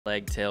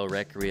Legtail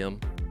Requiem.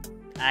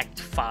 Act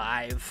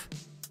 5.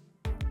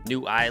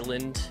 New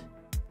island.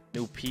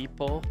 New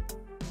people.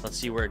 Let's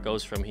see where it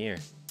goes from here.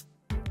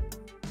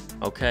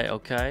 Okay,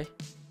 okay.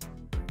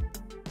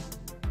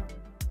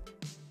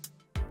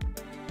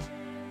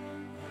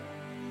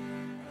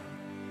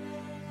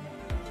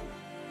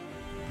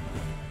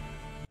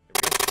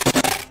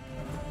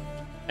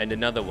 And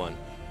another one.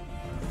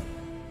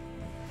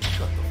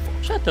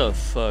 Shut the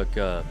fuck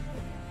up.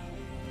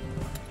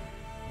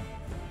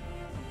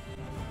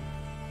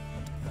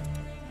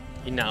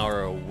 You now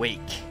are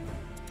awake.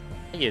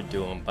 How you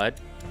doing, bud?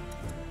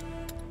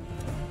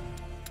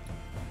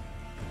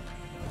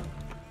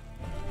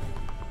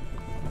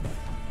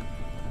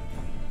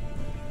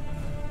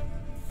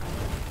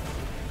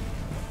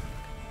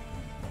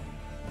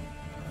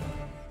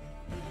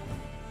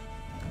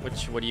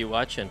 What are you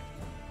watching?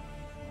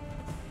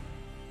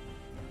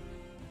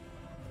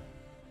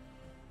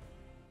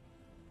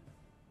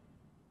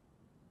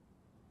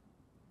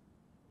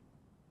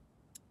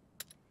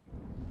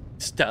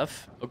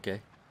 Stuff?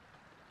 Okay.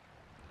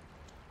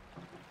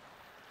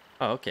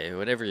 Oh, okay.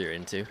 Whatever you're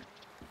into.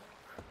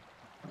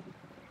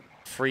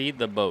 Free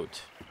the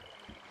boat.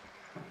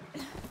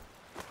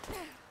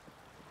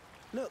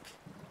 Look,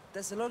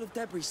 there's a lot of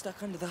debris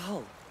stuck under the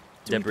hull.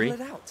 Do Debris? we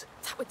pull it out?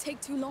 That would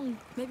take too long.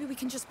 Maybe we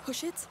can just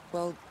push it?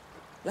 Well,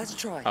 let's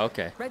try.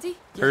 Okay. Ready?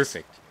 Yes.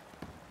 Perfect.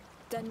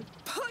 Then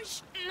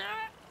push!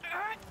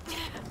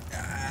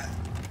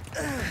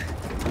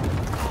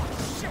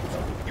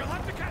 You'll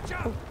have to catch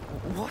up!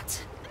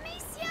 What?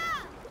 Amicia!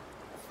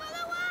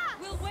 Follow us!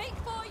 We'll wait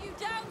for you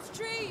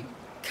downstream!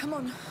 Come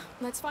on,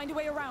 let's find a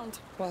way around.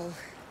 Well,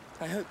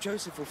 I hope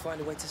Joseph will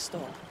find a way to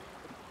stop.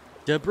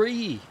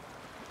 Debris.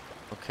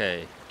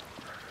 Okay.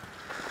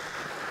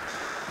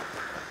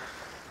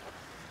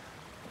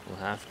 We'll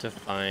have to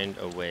find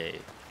a way.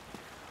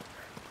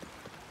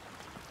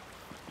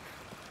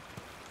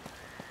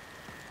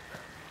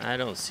 I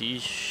don't see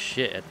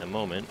shit at the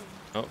moment.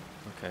 Oh,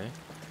 okay.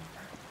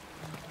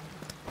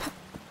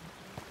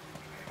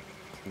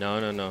 No,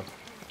 no, no.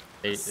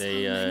 They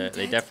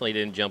definitely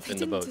didn't jump in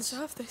the boats. They didn't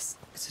deserve this.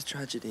 It's a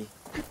tragedy.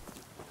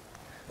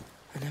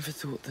 I never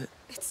thought that...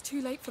 It's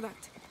too late for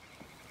that.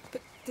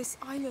 But this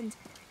island,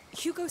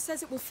 Hugo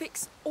says it will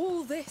fix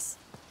all this.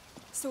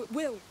 So it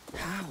will.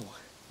 How?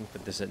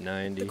 Put this at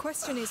 90. The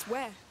question is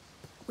where?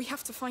 We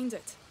have to find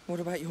it. What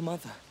about your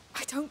mother?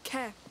 I don't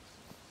care.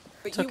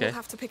 But It's you okay. will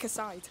have to pick a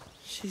side.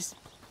 She's...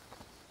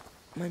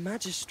 my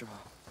magistrar.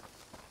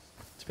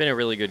 It's been a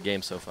really good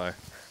game so far.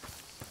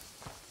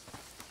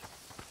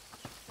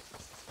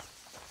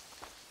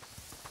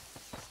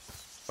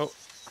 Oh.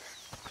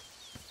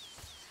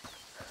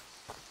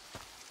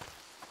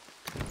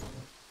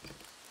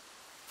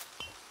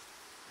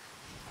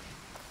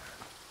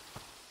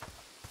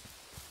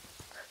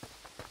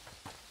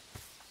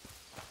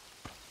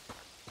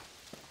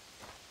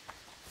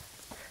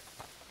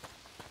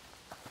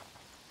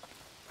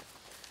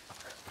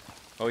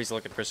 Always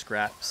looking for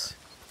scraps.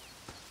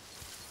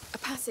 A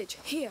passage,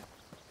 here.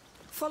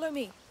 Follow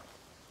me.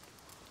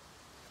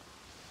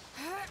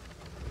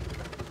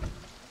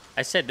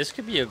 I said this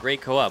could be a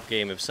great co-op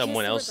game if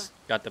someone Here's the else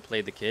got to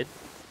play the kid,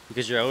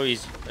 because you're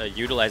always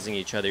utilizing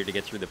each other to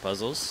get through the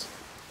puzzles.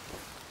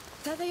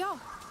 There they are.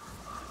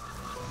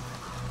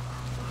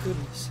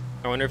 Goodness.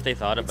 I wonder if they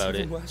thought It's about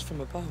it. even worse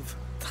from above.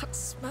 That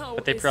smell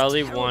But they is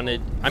probably terrible.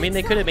 wanted... I mean, they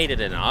What's could have that? made it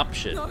an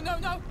option. No, no,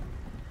 no.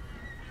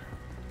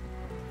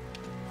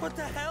 What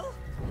the hell?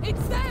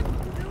 It's them.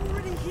 They're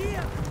already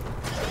here!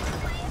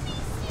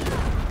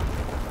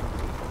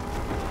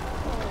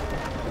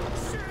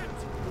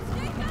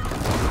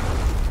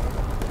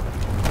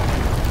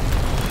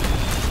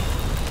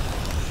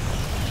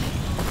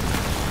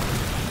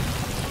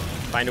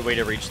 Find a way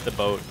to reach the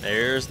boat.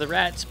 There's the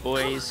rats,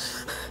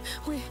 boys.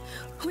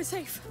 We're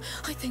safe,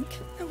 I think.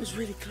 That was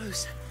really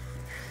close.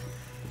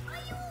 Are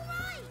you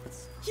alright?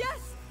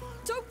 Yes.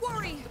 Don't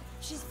worry.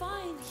 She's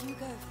fine,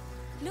 Hugo.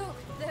 Look,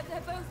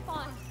 they're both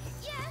fine.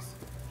 Yes,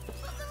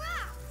 but the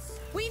rats!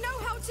 We know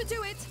how to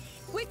do it.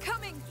 We're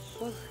coming.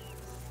 Well,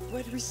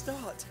 where do we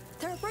start?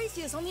 There are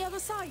braziers on the other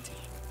side.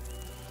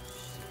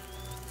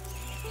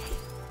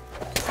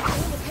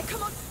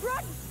 Come on,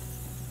 run!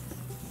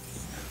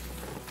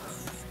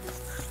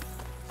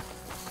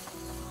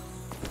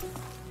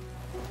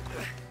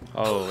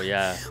 Oh,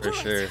 yeah, for All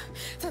right, sure.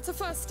 That's a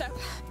first step.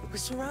 We're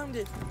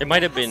surrounded. It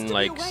might have There has been to be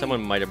like a way.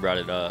 someone might have brought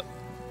it up,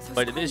 Those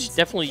but it is coins.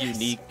 definitely Yes.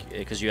 unique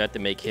because you have to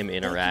make him They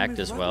can interact move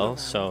as rubber well. around,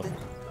 So then-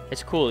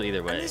 it's cool either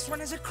And way. this one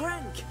has a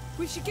crank.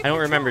 We should give I don't it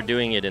a remember try.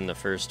 doing it in the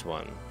first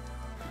one.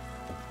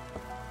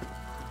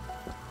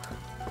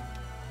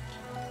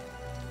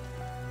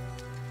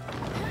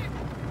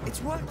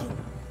 It's working.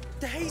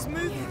 The hay's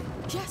moving.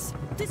 Yes,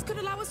 this could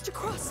allow us to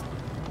cross.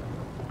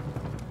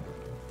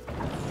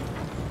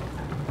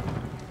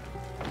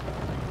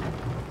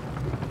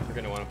 We're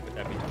gonna want to put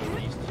that between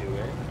these two,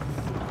 eh?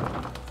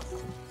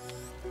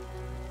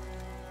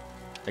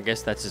 I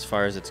guess that's as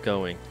far as it's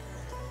going.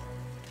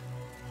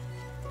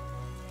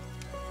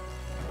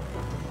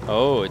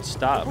 Oh, it It won't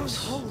stops.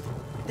 hold.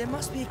 There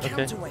must be a Okay.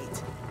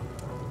 counterweight.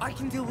 I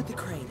can deal with the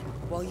crane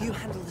while you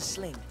handle the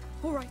sling.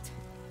 All right.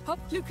 Up,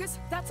 Lucas.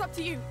 That's up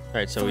to you. All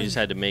right, so we just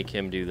had to make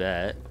him do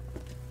that.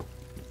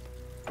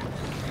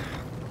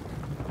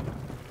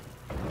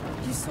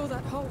 You saw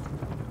that hole.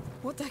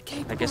 What they're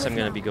capable I guess I'm of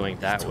gonna now. be going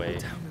that Tore way.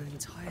 down an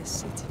entire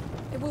city.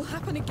 It will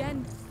happen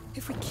again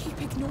if we keep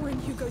ignoring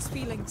Hugo's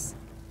feelings.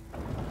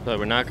 But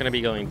we're not gonna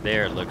be going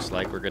there. It looks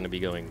like we're gonna be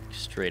going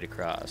straight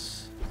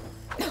across.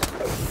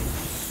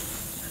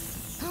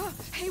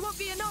 Hey, won't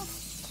be enough.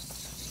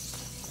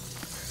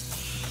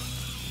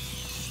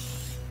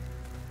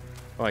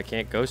 Oh, I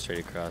can't go straight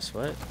across.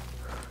 What?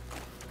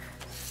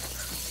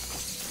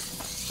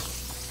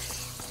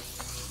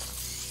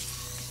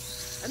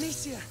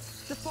 Amicia,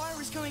 the fire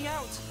is going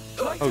out.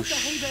 Light Oh, up the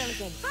hay bale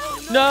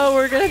again. No,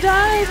 we're gonna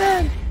die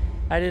then.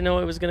 I didn't know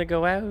it was gonna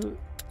go out.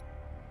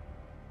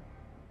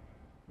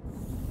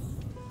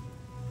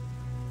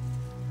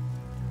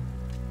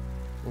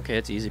 Okay,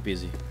 it's easy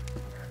peasy.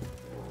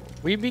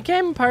 We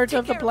became part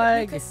of the Take care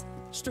plague. it, Lucas.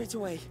 Straight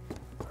away.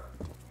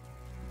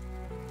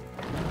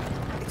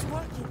 It's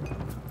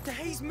working. The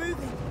hay's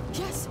moving.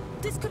 Yes,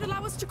 this could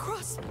allow us to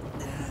cross.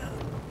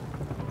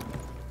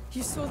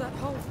 You saw that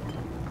hole.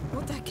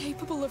 What they're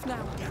capable of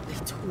now. They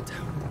tore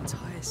down an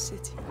entire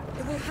city.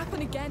 It will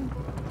happen again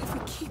if we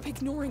keep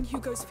ignoring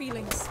Hugo's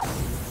feelings.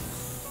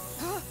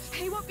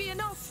 Hey, won't be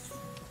enough.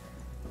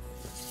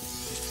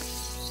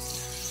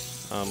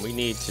 We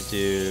need to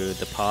do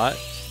the pot.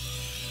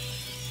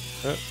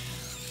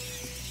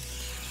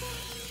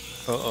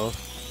 Uh-oh.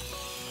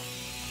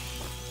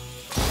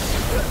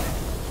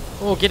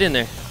 Oh, get in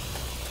there.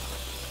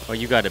 Oh,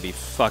 you gotta be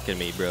fucking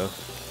me, bro.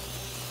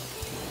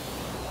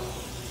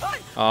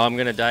 Oh, I'm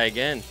gonna die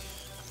again.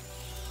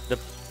 The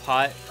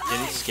pot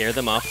didn't scare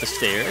them off the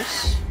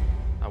stairs.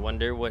 I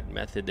wonder what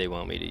method they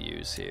want me to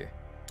use here.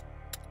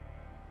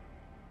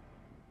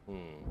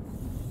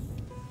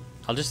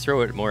 I'll just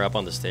throw it more up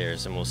on the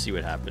stairs and we'll see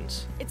what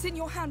happens. It's in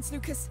your hands,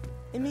 Lucas.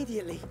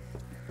 Immediately.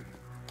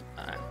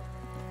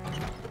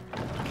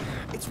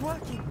 It's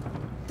working.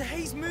 The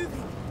hay's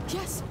moving.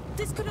 Yes,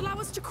 this could allow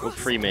us to We'll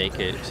cross. pre-make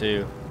it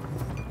too.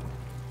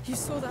 You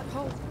saw that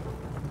hole.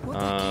 What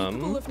they're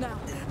capable of now.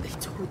 They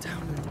tore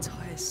down an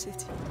entire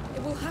city.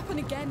 It will happen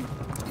again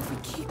if we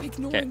keep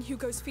ignoring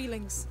Hugo's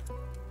feelings.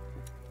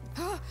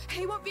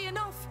 Hey, won't be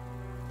enough.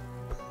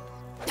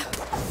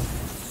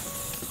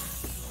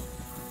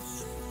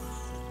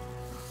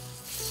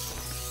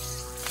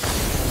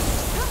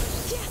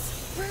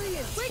 Yes,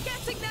 brilliant. We're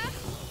getting there.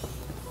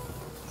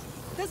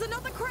 There's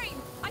another crane.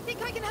 I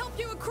think I can help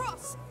you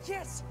across.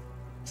 Yes.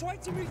 Try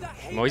to move that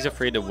hay I'm always bale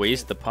afraid to towards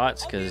waste me. the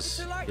pots I'll be able because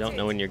to light you don't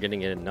know it. when you're gonna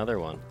get another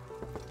one.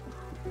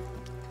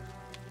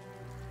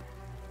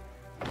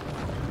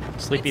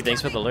 Sleepy, It's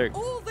thanks for the coming. alert.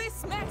 All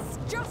this mess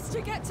just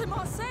to get to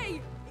Marseille.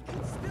 It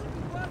can still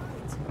be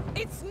worth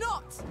it. It's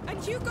not,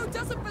 and Hugo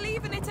doesn't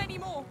believe in it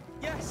anymore.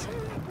 Yes.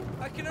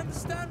 I can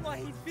understand why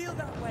he'd feel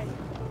that way.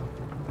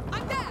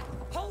 I'm there.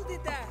 Hold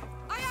it there.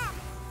 I am.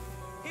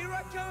 Here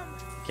I come.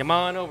 Come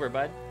on over,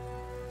 bud.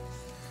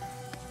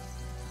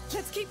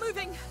 Let's keep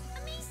moving.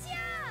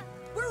 Amicia!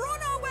 We're on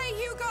our way,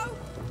 Hugo.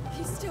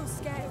 He's still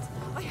scared.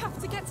 I have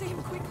to get to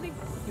him quickly.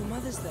 Your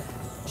mother's there.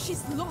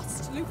 She's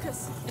lost,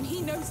 Lucas, and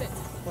he knows it.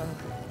 Well,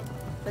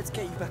 let's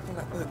get you back on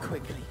that boat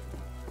quickly.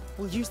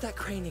 We'll use that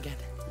crane again.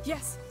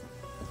 Yes.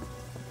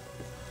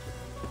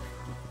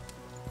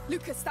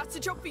 Lucas, that's a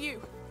job for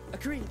you.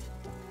 Agreed.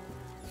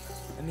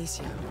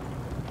 Amicia,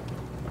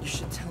 you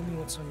should tell me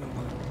what's on your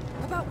mind.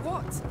 About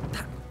what?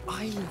 That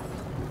island.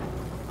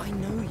 I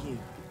know you.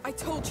 I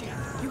told you.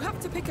 You have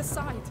to pick a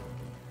side.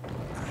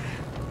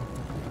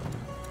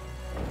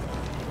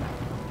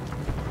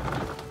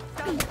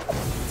 Damn it.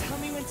 Tell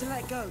me when to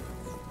let go.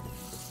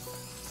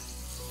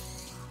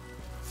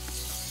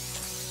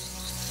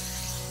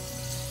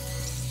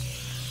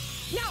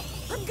 Now,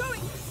 I'm going.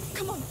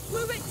 Come on,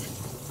 move it.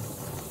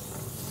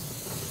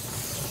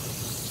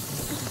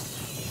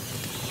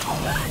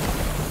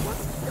 What?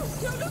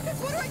 No, Lucas,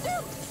 what do I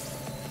do?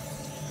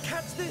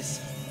 Catch this.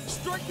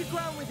 Strike the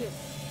ground with it.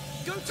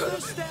 Go to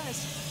those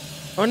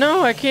stairs. Oh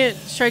no, I can't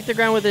strike the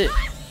ground with it.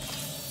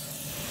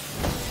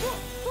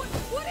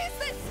 What is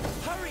this?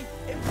 Hurry.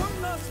 It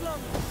won't last long.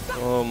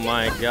 Oh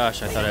my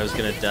gosh, I thought I was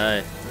gonna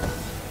die.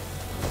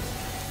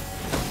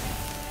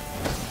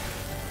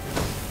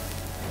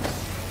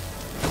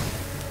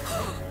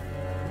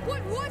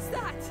 What was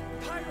that?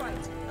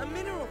 Pyrite. A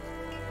mineral.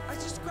 I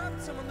just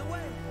grabbed some on the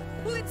way.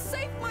 Well, it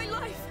saved my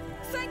life.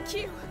 Thank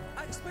you.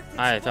 I expected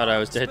I some thought I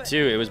was others, dead but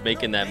too. It was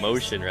making not that this.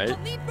 motion, right? I'll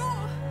need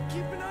more.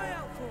 Keep an eye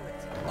out for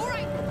it. All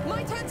right,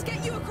 my turn to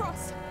get you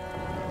across.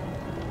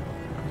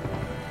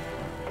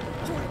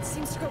 All right,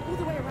 seems to go all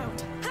the way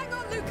around. Hang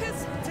on,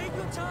 Lucas. Take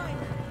your time.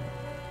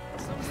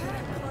 As long as they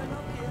don't climb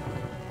up here.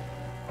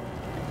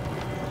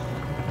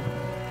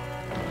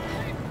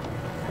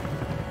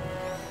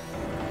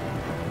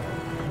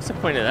 What's the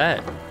point of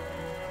that?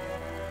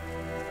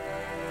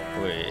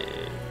 Wait.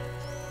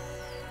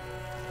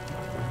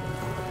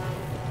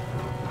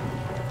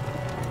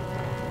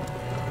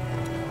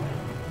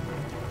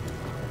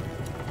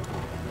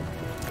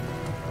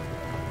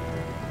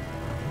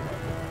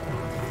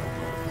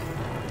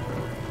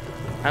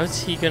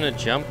 How's he gonna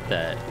jump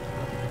that?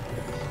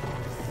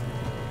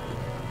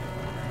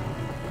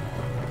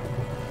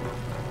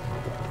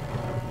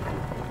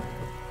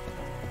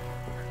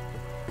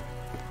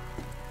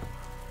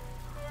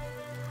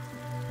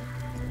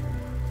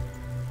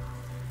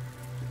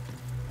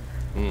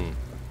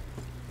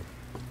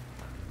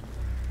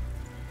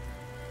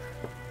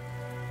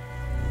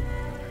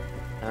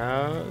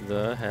 How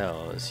the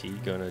hell is he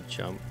gonna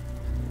jump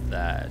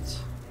that?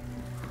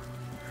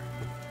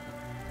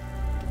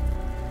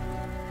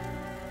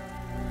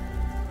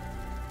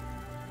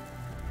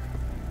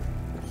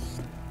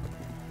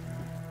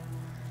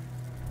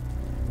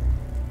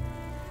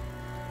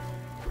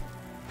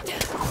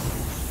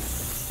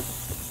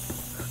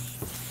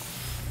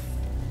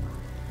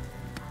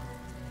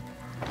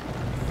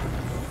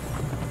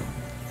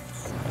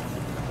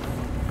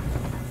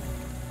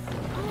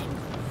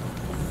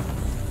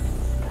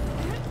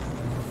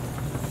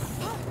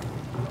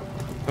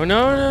 Oh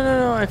no, no, no,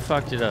 no, I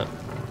fucked it up.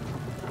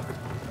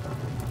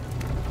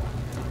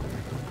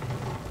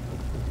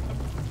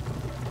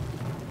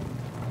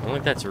 I don't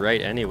think that's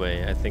right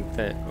anyway. I think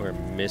that we're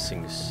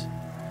missing.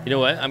 You know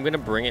what? I'm gonna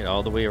bring it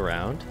all the way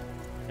around,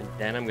 and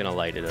then I'm gonna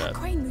light it That up.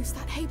 crane moves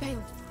that hay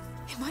bale.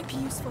 It might be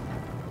useful.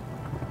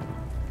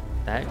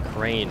 That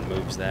crane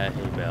moves that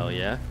hay bale,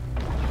 yeah?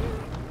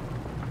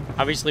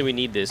 Obviously we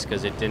need this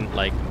because it didn't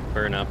like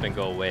burn up and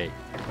go away.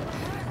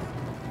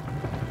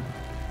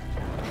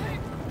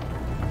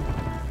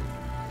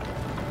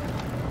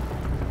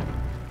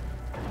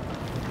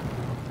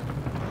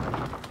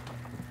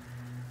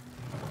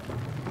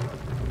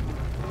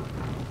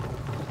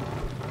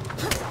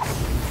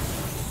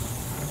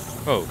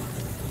 Oh,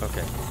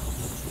 okay.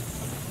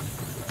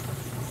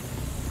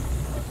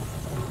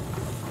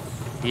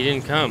 He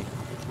didn't come.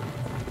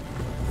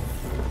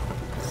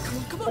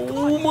 Come on,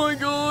 Oh my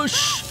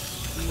gosh!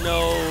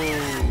 No!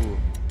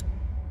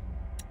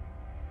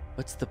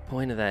 What's the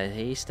point of that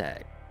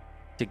haystack?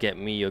 To get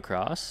me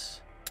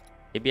across?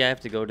 Maybe I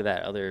have to go to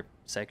that other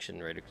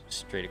section right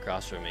straight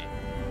across from me.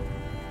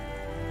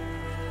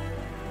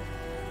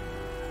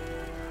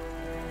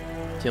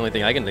 It's the only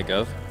thing I can think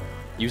of.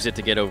 Use it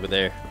to get over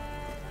there.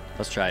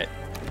 Let's try it.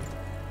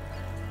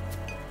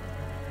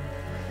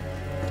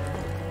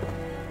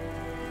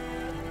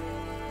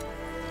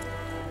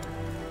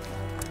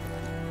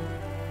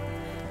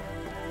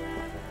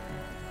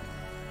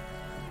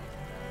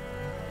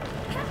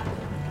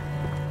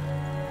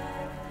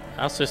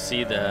 I also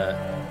see the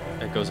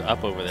it goes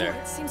up over there.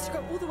 It seems to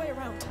go all the way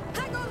around.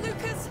 Hang on,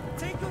 Lucas!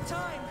 Take your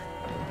time.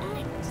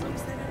 As long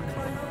as they don't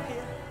climb up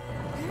here.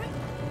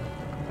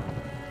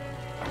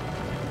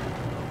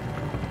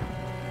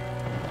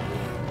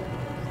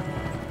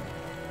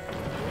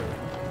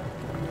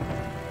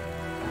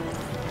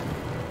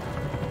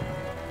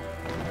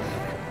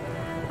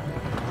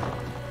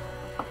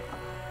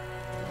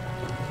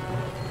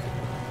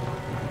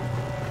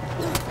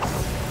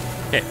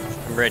 Okay,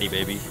 I'm ready,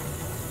 baby.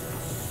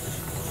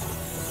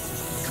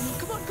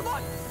 Come on, come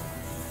on!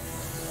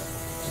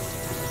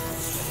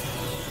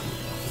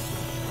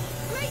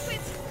 Raise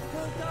it!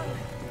 Well done.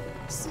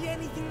 See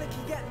anything that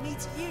can get me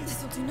to you?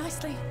 This'll do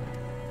nicely.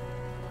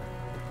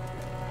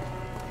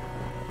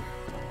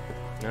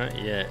 Not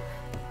yet.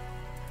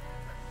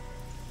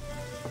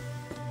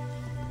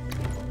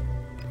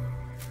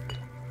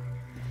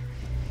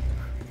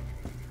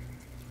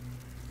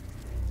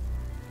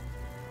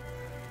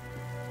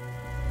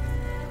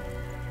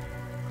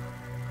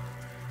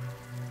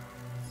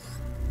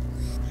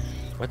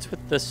 What's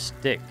with the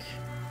stick?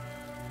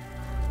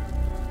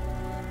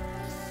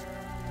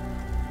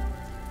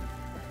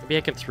 Maybe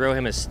I can throw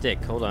him a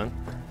stick. Hold on.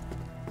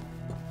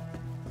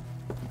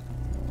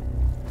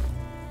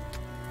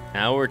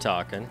 Now we're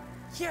talking.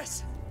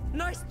 Yes.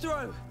 Nice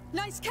throw.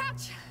 Nice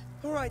catch!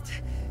 All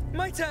right.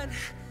 My turn.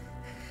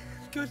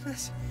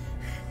 Goodness.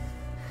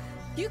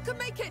 You can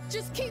make it!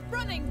 Just keep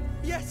running!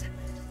 Yes.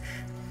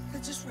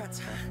 They're just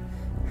rats.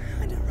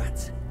 I know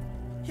rats.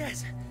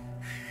 Yes.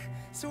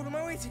 So what am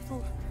I waiting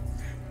for?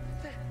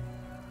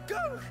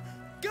 Go!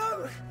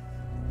 Go!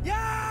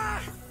 Yeah!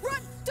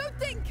 Run! Don't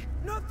think!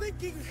 Not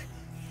thinking.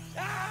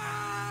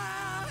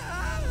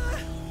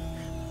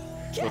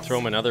 We'll throw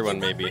him another one,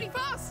 You run maybe. pretty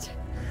fast!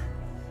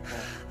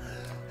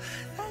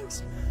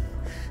 Thanks.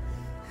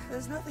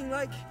 There's nothing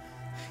like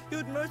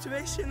good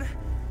motivation.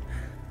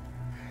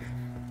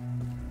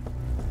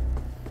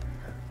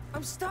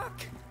 I'm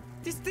stuck.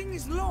 This thing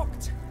is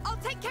locked. I'll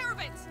take care of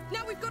it!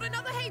 Now we've got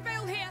another hay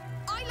bale here!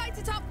 I light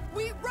it up,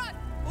 we run!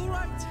 All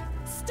right.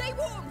 Stay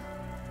warm!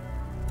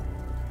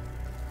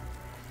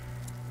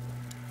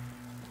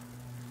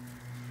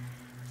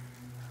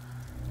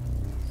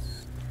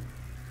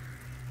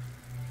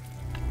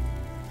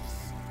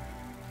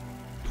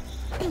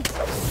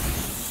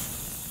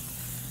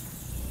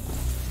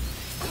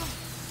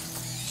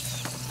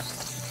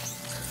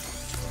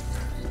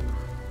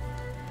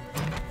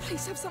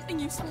 Please have something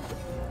useful.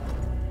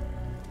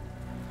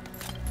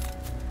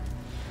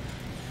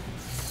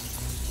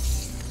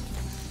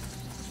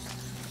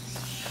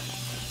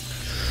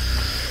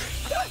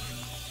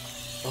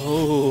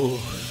 Oh.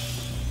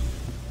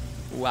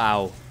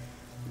 Wow.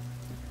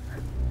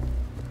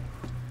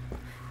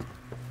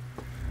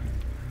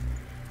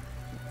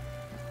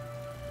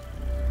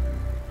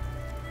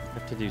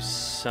 Have to do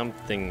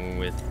something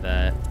with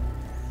that.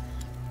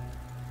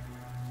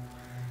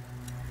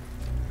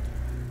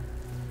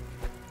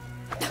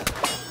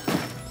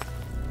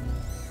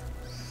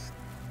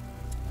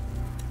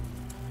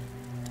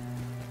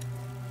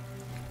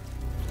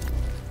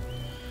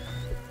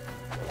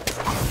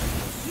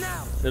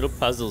 Little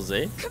puzzles,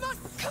 eh? Come on,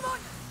 come on!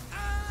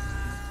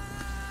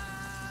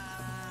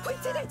 We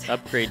did it!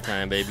 Upgrade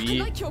time, I baby.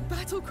 like your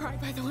battle cry,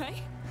 by the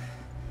way.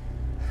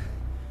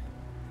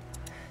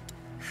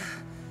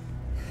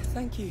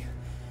 Thank you.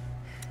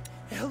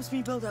 It helps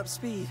me build up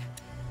speed,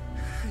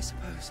 I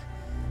suppose.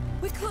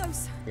 We're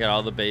close. Got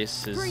all the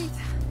bases. Breathe.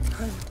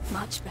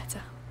 Much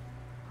better.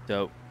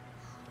 Dope.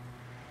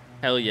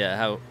 Hell yeah.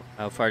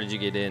 How far did you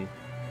get in?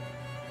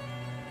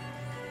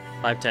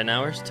 5-10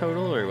 hours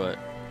total or what?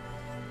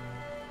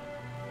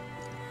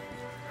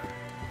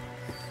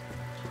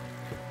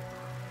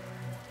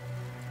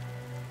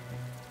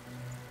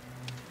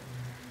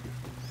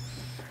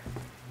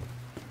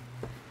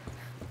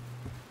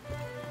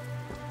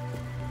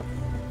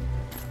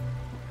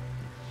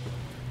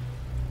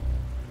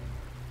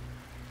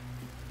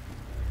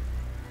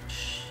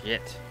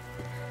 Shit.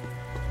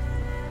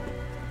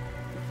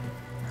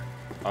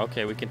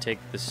 Okay, we can take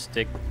the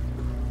stick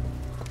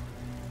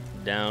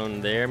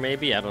down there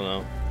maybe? I don't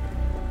know.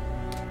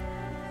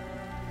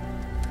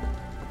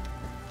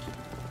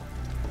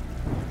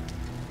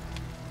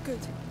 Good.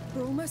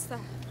 We're almost there.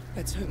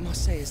 Let's hope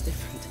Marseille is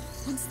different.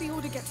 Once the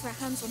Order gets their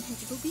hands on him,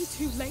 it'll be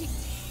too late.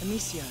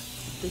 Amicia,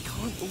 they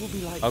can't all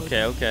be like...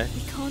 Okay, okay.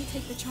 We can't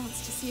take the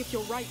chance to see if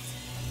you're right.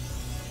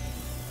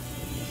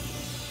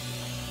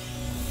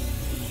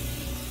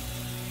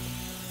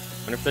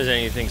 Wonder if there's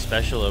anything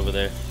special over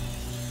there.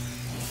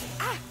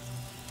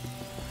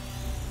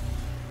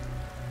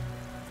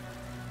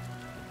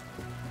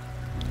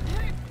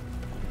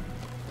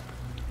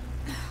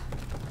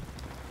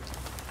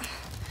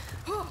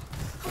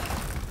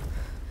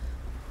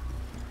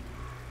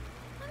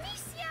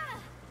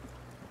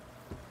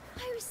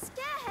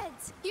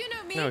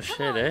 No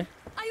shit, eh?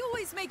 I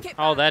always make it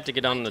All back. that to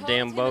get on the I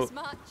damn told him boat. as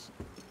much.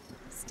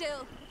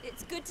 Still,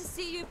 it's good to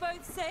see you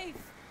both safe.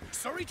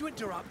 Sorry to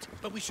interrupt,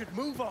 but we should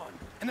move on.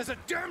 And there's a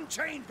damn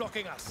chain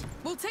blocking us.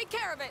 We'll take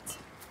care of it.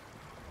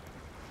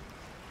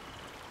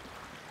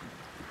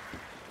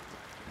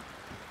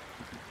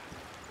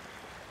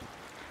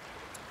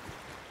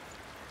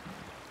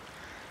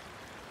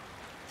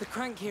 The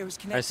crank here is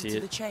connected see to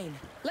it. the chain.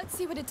 Let's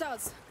see what it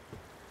does.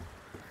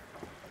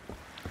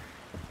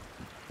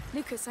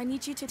 Lucas, I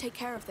need you to take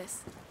care of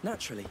this.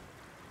 Naturally.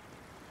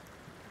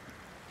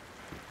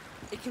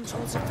 It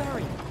controls a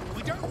ferry.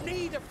 We don't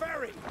need a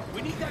ferry.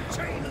 We need that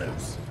chain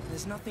loose.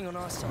 There's nothing on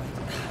our side.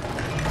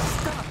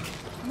 Stuck!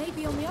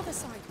 Maybe on the other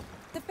side.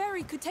 The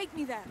ferry could take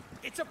me there.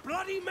 It's a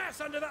bloody mess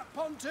under that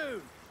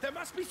pontoon. There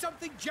must be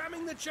something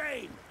jamming the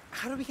chain.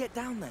 How do we get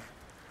down there?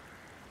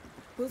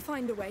 We'll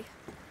find a way.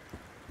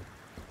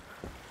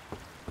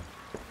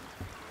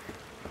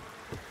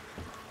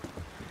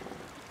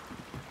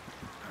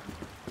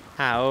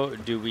 How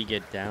do we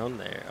get down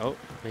there? Oh,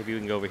 maybe we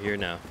can go over here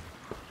now.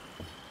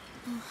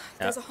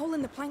 There's a hole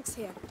in the planks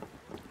here.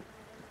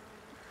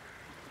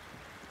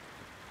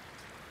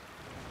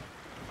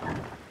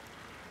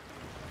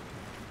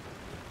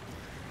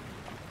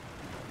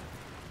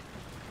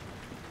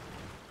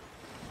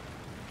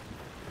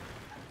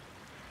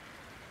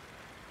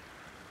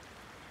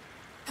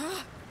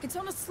 It's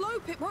on a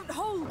slope, it won't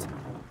hold.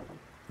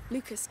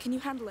 Lucas, can you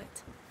handle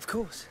it? Of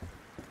course.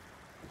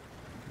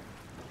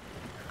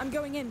 I'm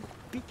going in.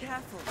 Be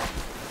careful.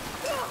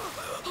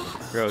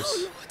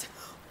 Gross.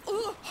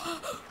 Oh,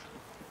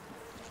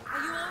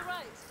 Are you all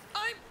right?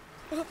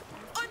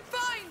 I'm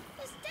fine.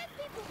 There's dead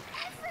people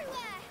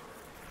everywhere!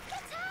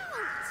 Get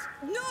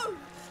out! No!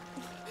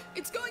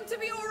 It's going to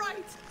be all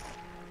right.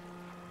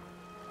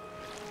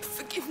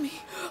 Forgive me.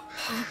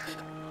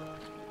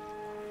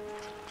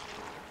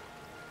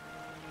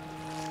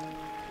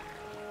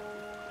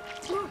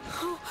 No.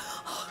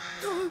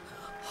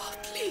 Oh,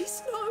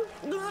 please, no.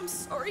 No, I'm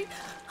sorry.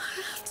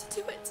 I have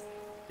to do it.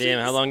 Damn,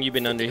 how long you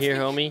been under here,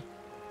 homie?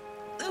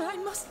 I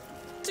must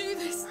do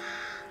this.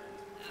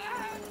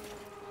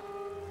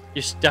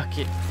 You're stuck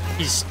in.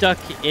 He's stuck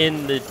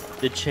in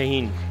the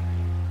chain.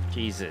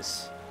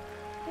 Jesus.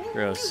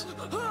 Gross.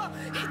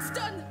 It's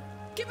done.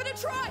 Give it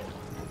a try.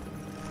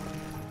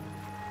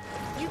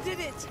 You did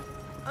it!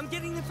 I'm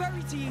getting the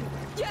ferry to you!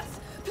 Yes,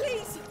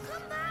 please.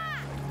 Come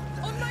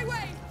back! On my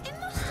way. It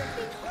must have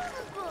been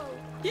horrible!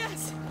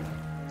 Yes.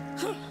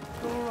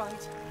 All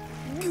right.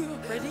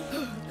 Ready?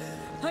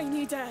 I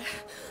need air.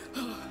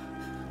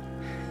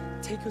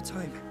 Take your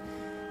time.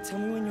 Tell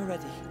me when you're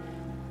ready.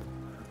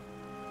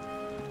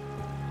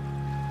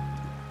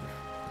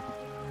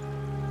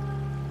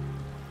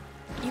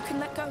 You can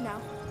let go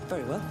now.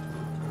 Very well.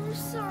 I'm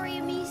sorry,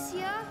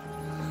 Amicia.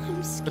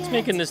 I'm scared. What's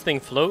making this thing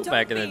float Don't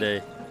back in the be.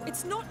 day?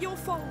 It's not your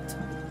fault.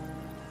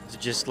 Is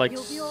it just like,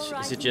 You'll be all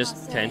right, is it you just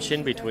must say, tension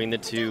Hugo. between the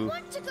I don't two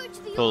want to go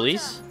to the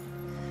pulleys?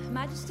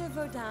 Magister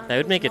Vaudin That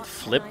would was make it not a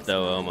flip, nice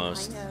though, man,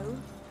 almost. I know,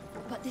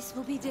 but this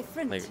will be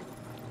different. Like,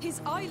 His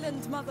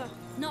island, Mother.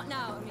 Not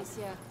now,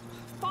 Monsieur.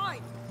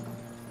 Fine.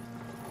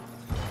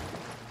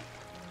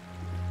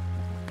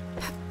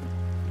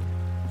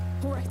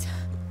 All right.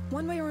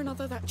 One way or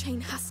another, that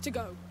chain has to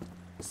go.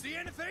 See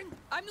anything?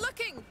 I'm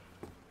looking.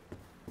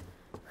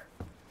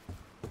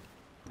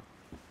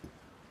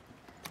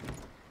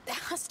 There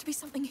has to be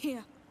something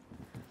here.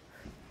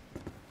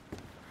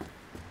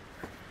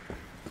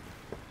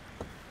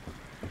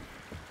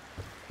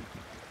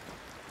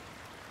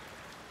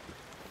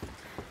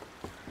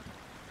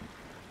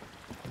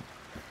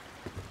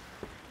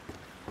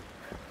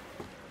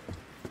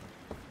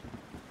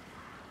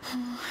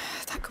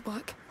 That could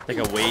work. like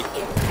a weight.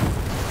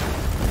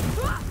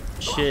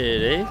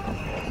 Shit, eh?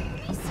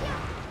 Monsieur,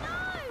 no!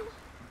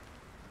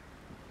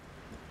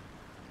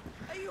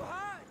 Are you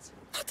hurt?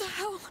 What the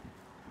hell?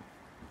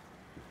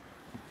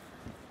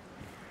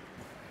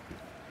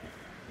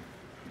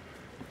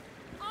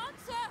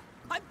 Answer!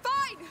 I'm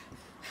fine!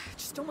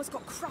 Just almost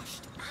got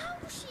crushed. How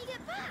will she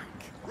get back?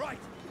 Right.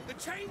 The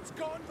chain's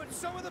gone, but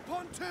so are the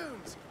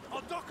pontoons.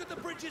 I'll dock at the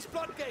bridge's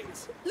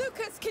floodgates.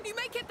 Lucas, can you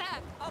make it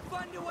there? I'll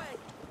find a way.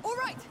 All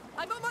right,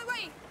 I'm on my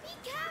way.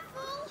 Be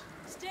careful!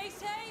 Stay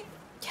safe!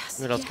 Yes.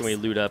 What else can we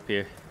loot up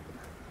here?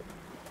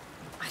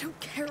 I don't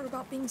care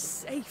about being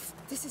safe.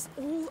 This is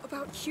all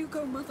about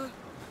Hugo, Mother.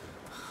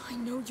 I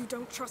know you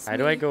don't trust me. How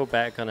do I go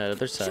back on that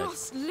other side?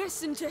 Just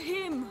listen to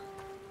him.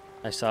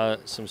 I saw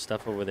some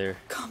stuff over there.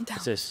 Calm down.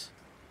 What's this?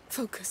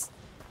 Focus.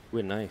 Ooh,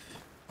 a knife.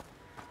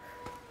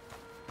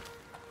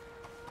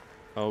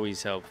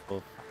 Always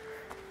helpful.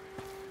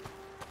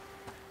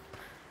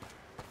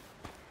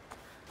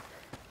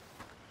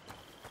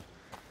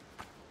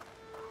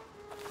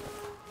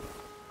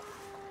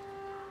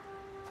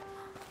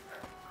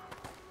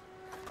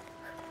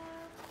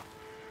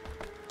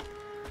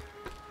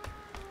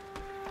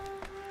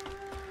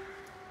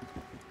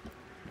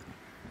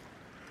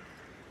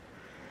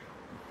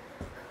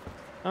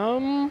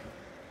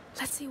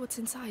 Let's see what's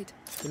inside.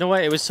 You know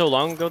what? It was so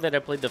long ago that I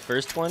played the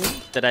first one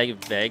that I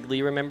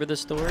vaguely remember the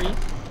story.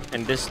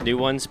 And this new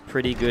one's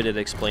pretty good at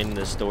explaining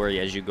the story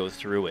as you go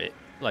through it.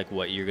 Like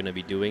what you're going to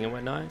be doing and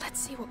whatnot.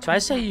 Let's see what. So I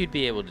say you'd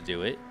be able to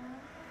do it.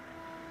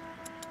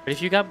 But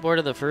if you got bored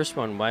of the first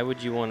one, why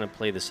would you want to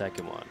play the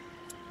second one?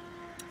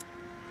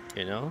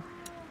 You know?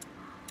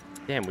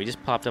 Damn, we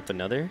just popped up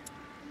another?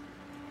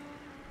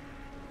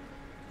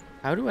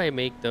 How do I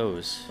make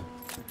those?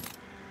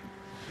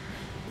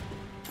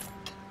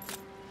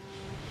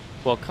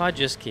 Well, COD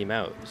just came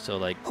out, so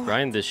like, All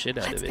grind right, the shit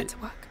out let's of get it. to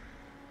work.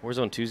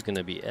 Warzone 2 is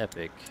gonna be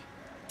epic.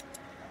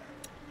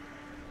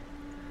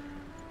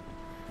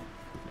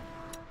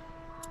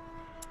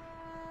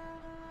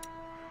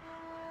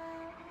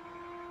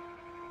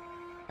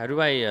 How do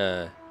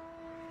I,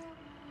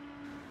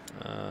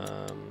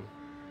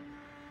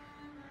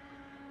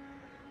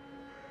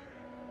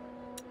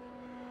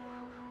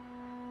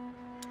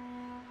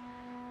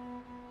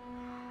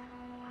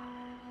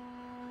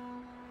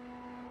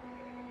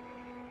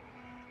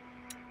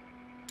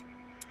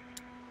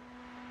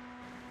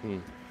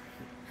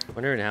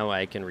 wondering how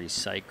I can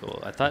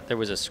recycle. I thought there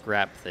was a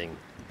scrap thing.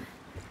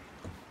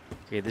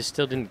 Okay, this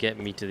still didn't get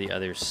me to the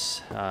other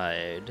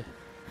side.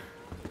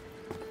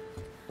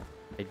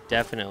 I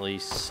definitely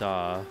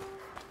saw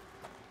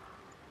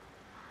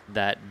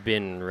that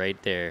bin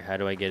right there. How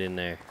do I get in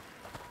there?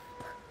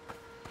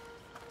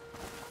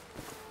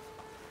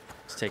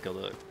 Let's take a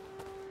look.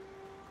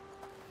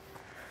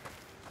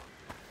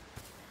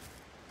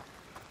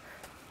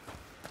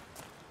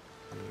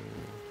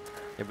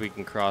 Maybe we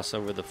can cross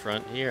over the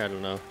front here. I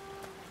don't know.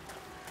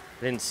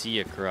 I didn't see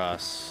a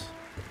cross.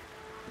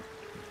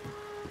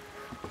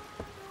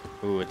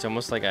 Ooh, it's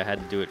almost like I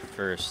had to do it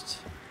first.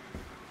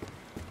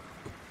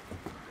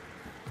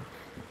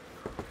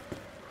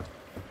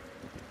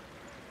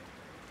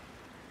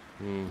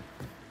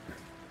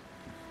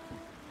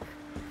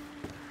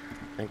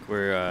 I think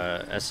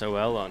we're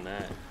SOL on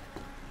that.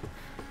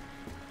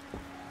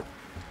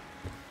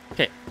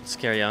 Okay, let's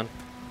carry on.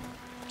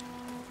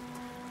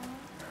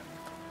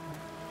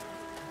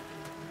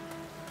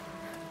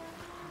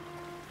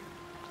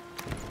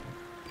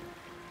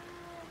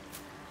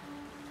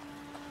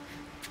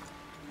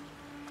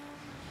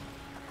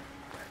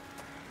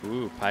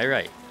 Ooh,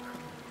 pyrite.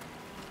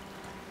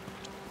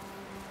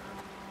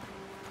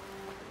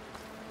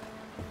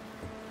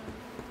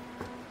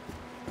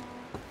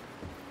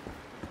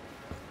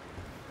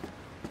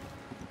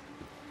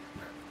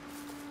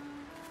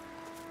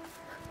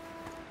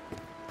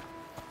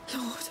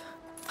 Lord,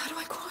 how do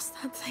I cross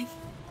that thing?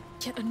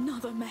 Yet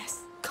another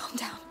mess. Calm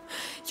down.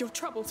 You're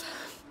troubled.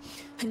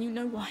 And you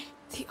know why.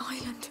 The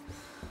island.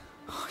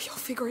 Oh, you'll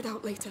figure it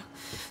out later.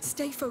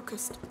 Stay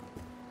focused.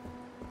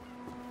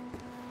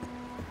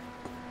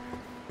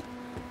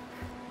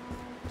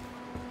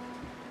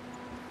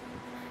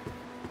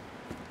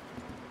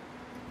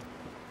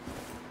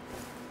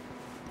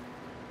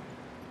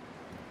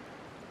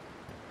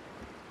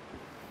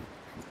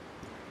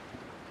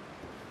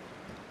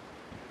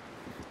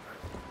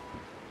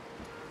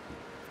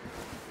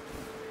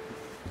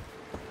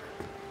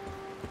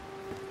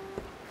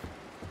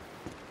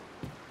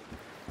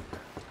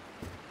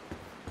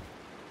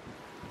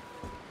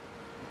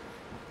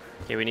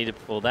 Okay, we need to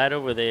pull that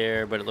over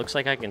there, but it looks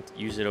like I can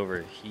use it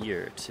over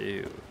here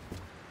too.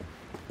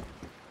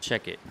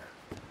 Check it.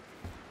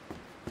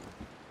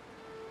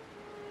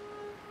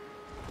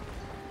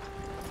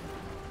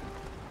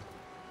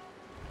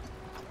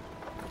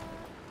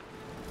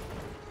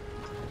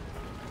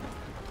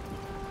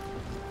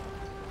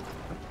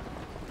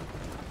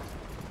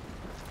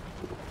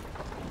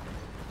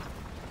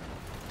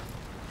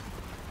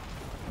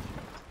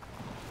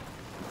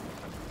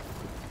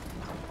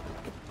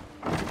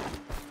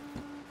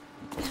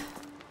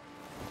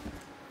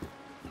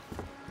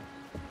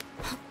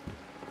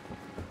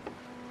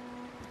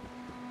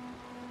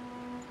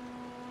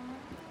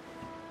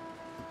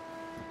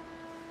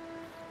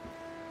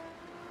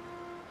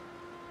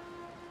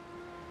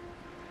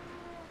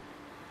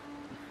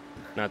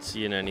 Not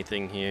seeing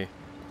anything here.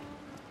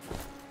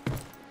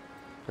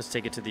 Let's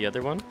take it to the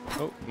other one.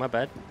 Oh, my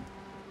bad.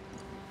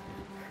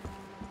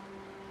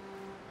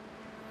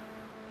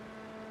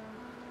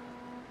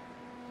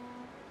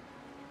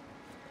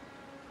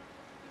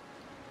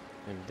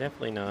 I'm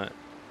definitely not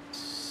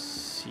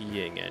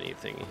seeing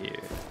anything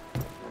here.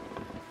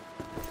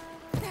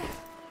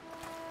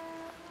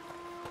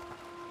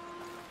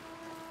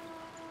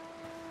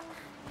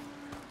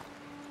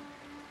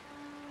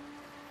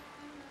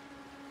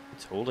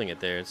 It's holding it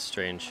there. It's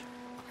strange.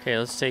 Okay,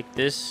 let's take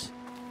this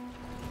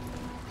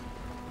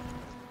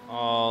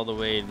all the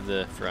way to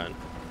the front.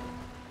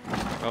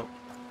 Oh.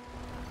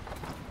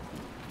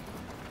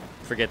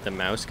 Forget the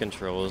mouse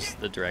controls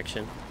the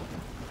direction.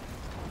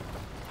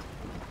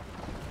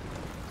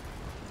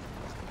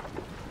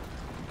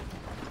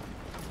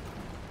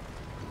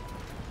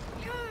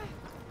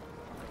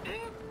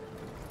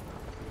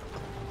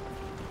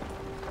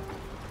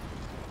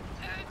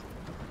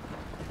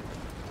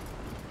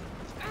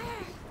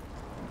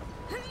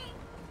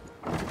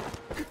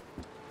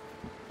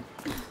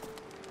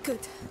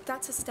 Good.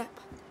 That's a step.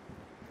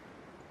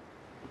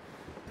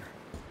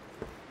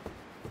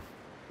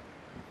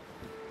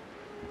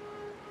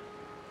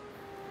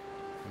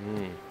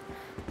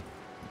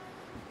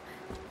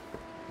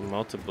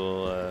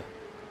 Multiple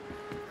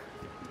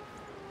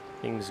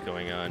things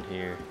going on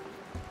here.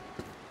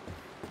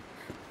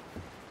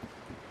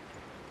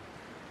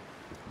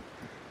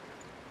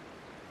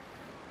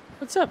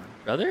 What's up,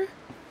 brother?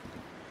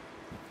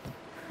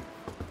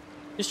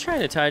 Just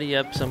trying to tidy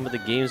up some of the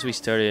games we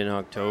started in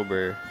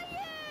October.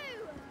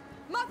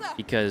 Mother,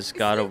 Because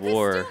God of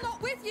War. Still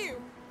not with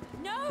you.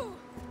 No.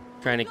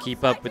 Trying to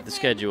keep up with the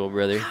schedule,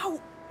 brother.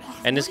 Ow.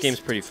 And this What game's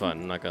is pretty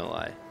fun, I'm not gonna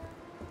lie.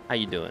 How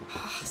you doing?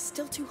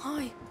 Still too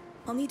high.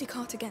 I'll need a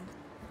cart again.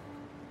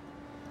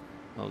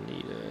 I'll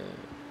need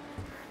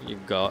a... You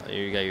got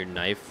your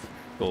knife,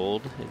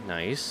 gold,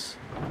 nice.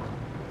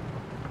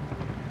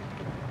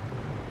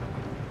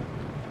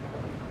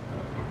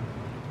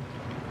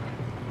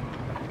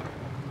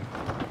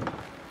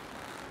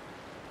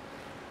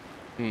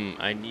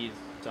 I need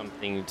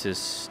something to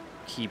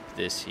keep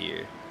this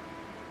here.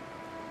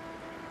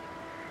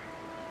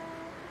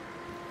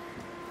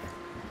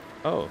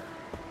 Oh.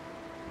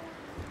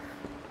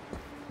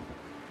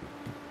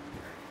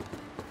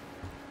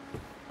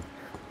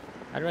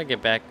 How do I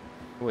get back?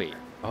 Wait.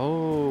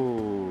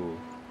 Oh.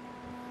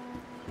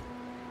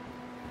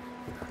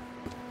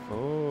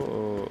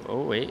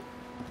 Oh, wait.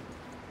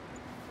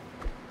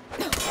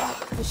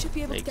 We should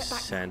be able to Makes get back.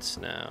 sense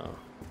now.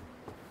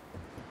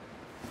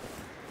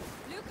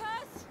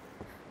 Lucas?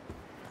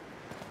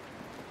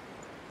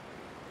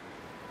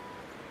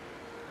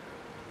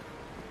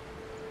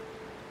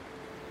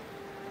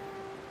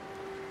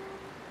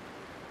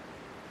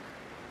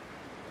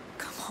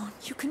 Come on,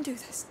 you can do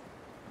this.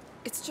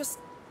 It's just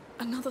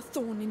another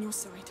thorn in your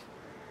side.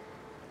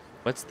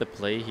 What's the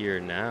play here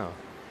now?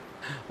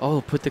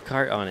 Oh, put the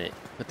cart on it.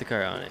 Put the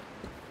cart on it.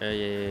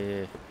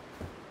 Yeah.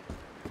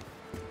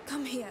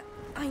 Come here.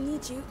 I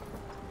need you.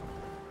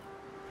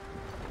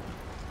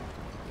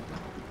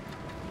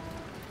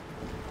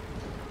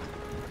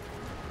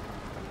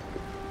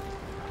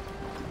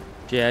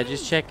 Yeah,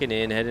 just checking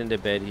in, heading to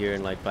bed here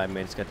in like 5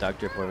 minutes. Got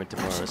doctor appointment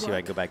tomorrow. Let's see if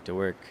I can go back to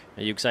work.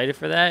 Are you excited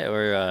for that,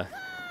 or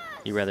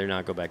you rather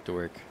not go back to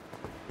work?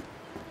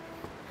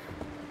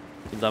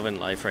 You're loving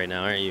life right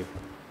now, aren't you?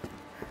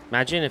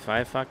 Imagine if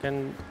I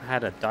fucking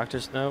had a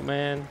doctor's note,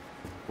 man.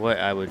 What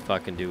I would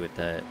fucking do with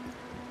that.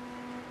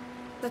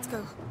 Let's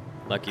go.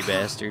 Lucky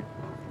bastard.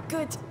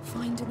 Good.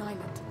 Find an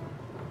island.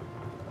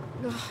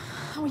 Ugh,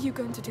 how are you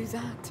going to do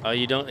that? Oh,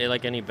 you don't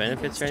like any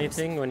benefits or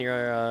anything when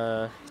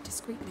you're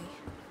Discreetly.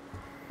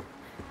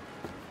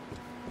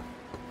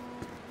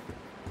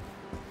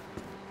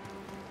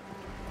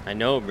 I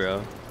know,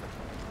 bro.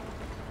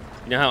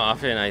 You know how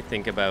often I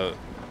think about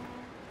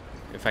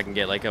if I can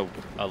get like a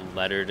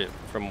letter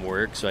from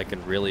work so I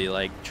can really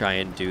like try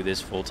and do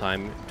this full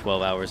time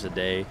 12 hours a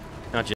day.